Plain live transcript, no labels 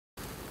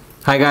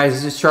Hi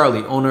guys, this is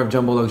Charlie, owner of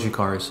Jumbo Luxury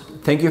Cars.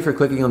 Thank you for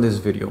clicking on this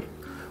video.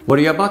 What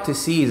you're about to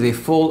see is a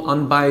full,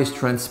 unbiased,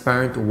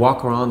 transparent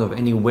walk around of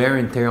any wear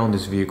and tear on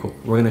this vehicle.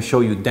 We're going to show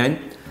you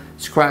dent,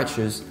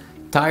 scratches,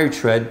 tire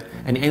tread,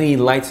 and any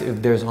lights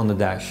if there's on the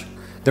dash.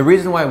 The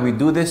reason why we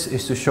do this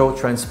is to show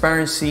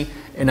transparency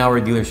in our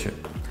dealership.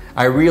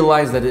 I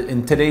realize that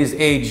in today's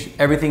age,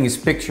 everything is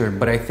picture,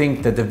 but I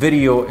think that the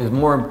video is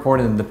more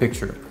important than the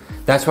picture.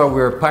 That's why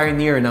we're a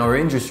pioneer in our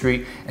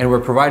industry and we're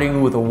providing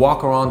you with a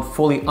walk around,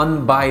 fully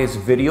unbiased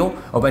video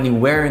of any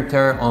wear and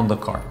tear on the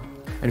car.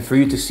 And for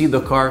you to see the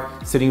car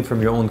sitting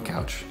from your own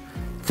couch.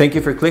 Thank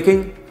you for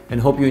clicking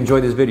and hope you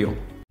enjoyed this video.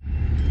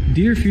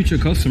 Dear future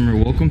customer,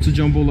 welcome to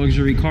Jumbo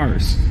Luxury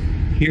Cars.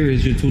 Here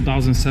is your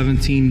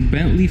 2017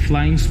 Bentley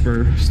Flying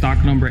Spur,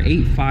 stock number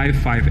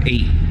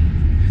 8558.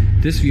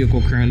 This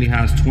vehicle currently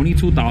has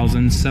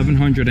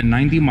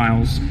 22,790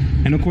 miles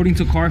and according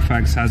to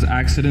Carfax has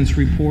accidents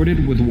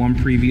reported with one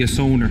previous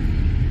owner.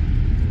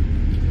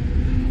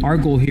 Our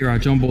goal here at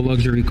Jumbo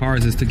Luxury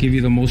Cars is to give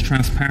you the most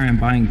transparent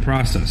buying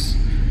process.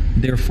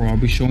 Therefore, I'll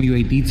be showing you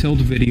a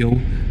detailed video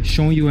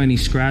showing you any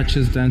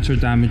scratches, dents, or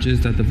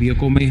damages that the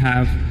vehicle may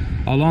have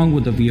along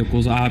with the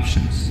vehicle's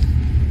options.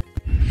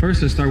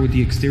 First, let's start with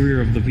the exterior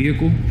of the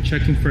vehicle,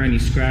 checking for any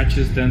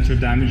scratches, dents, or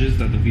damages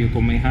that the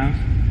vehicle may have.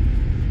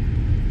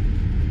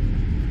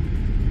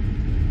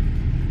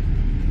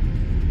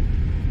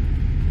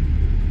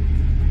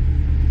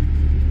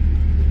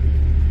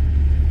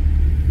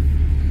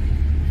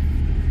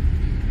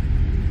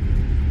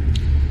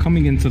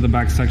 Coming into the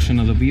back section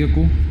of the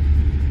vehicle,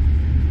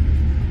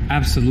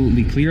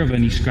 absolutely clear of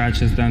any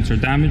scratches, dents, or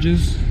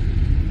damages.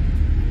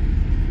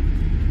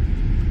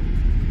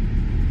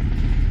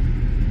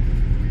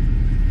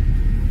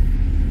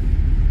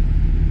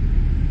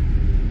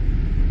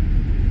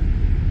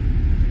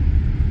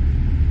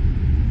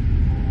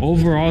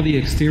 Overall, the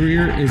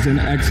exterior is in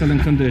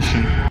excellent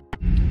condition.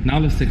 Now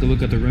let's take a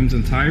look at the rims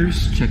and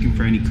tires, checking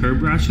for any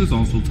curb rashes,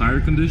 also tire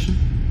condition.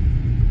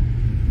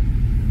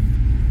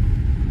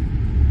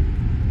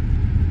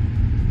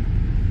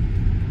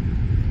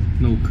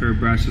 No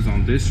curb rashes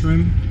on this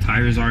rim.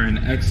 Tires are in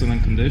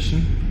excellent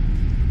condition.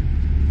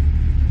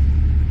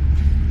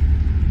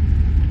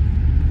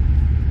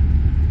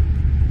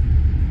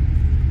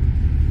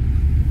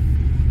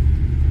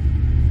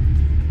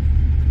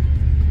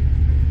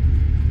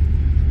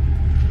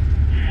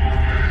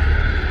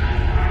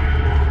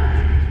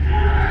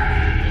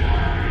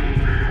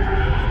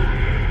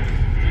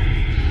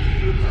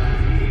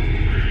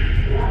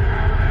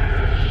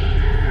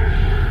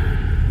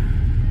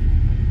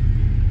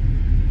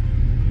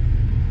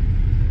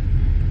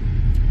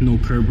 No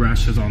curb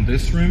rashes on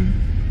this rim.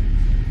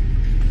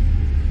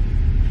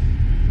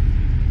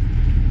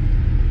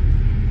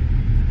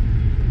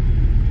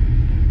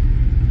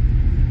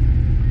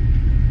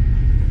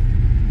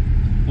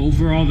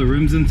 Overall, the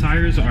rims and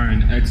tires are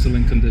in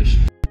excellent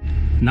condition.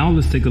 Now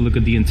let's take a look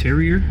at the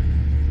interior.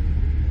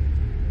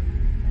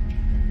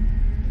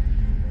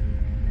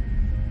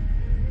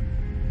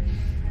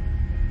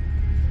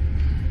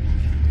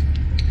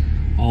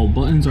 All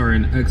buttons are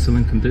in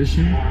excellent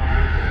condition.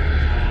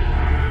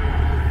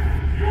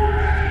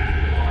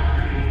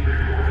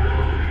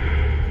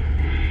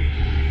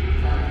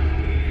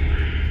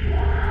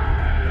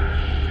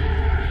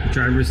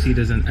 Driver's seat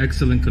is in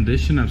excellent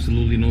condition,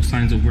 absolutely no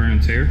signs of wear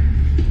and tear.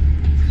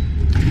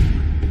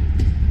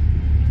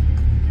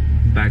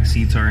 Back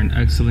seats are in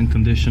excellent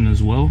condition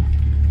as well.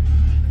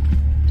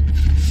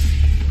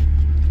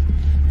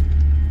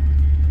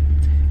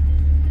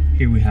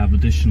 Here we have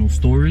additional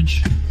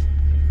storage,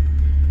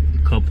 the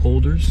cup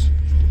holders.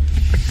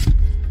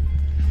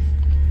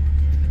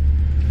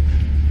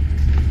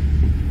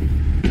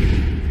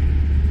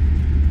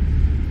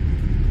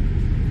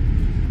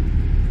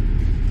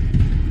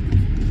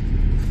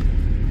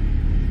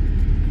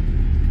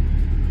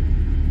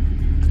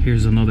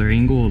 Here's another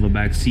angle of the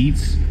back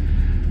seats.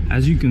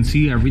 As you can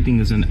see, everything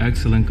is in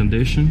excellent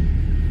condition.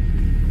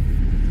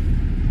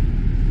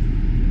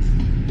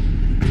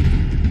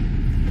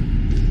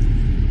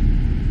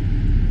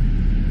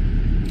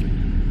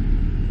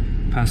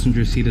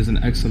 Passenger seat is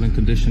in excellent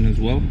condition as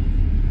well.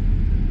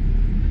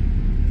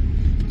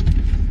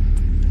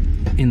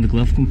 In the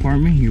glove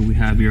compartment, here we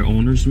have your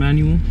owner's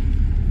manual.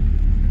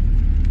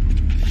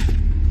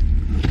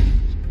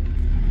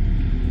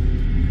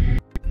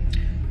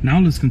 Now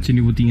let's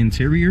continue with the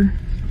interior.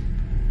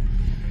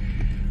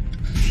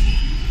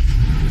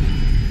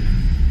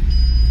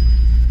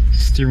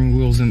 Steering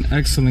wheel's in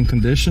excellent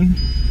condition.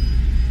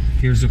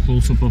 Here's a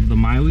close-up of the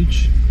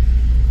mileage.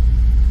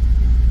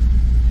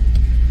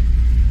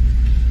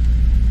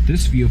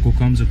 This vehicle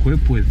comes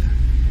equipped with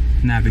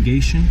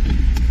navigation,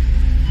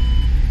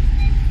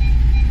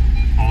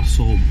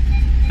 also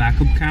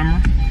backup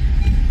camera.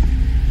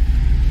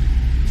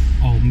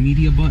 All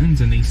media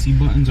buttons and AC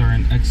buttons are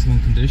in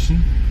excellent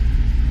condition.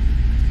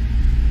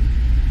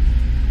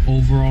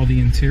 Overall, the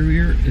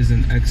interior is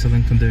in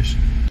excellent condition.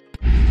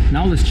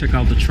 Now let's check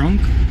out the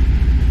trunk.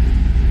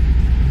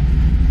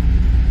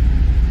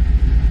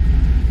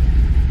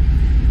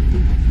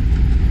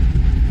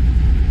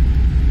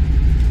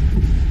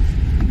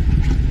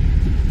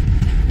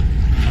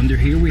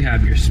 we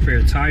have your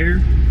spare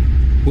tire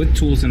with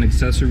tools and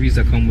accessories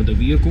that come with the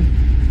vehicle.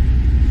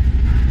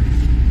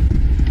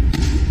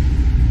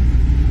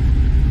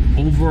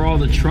 Overall,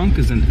 the trunk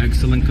is in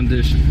excellent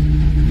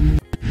condition.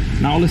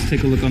 Now let's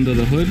take a look under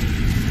the hood.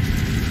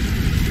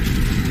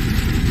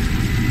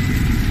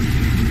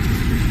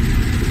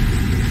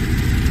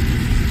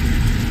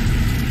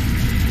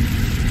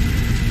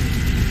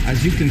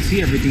 As you can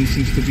see, everything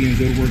seems to be in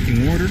good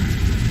working order.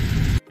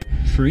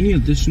 For any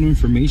additional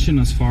information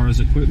as far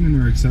as equipment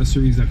or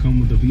accessories that come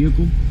with the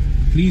vehicle,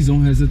 please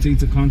don't hesitate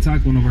to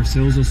contact one of our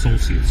sales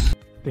associates.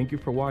 Thank you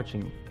for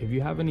watching. If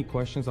you have any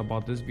questions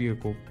about this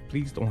vehicle,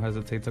 please don't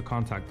hesitate to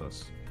contact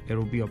us. It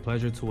will be a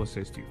pleasure to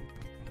assist you.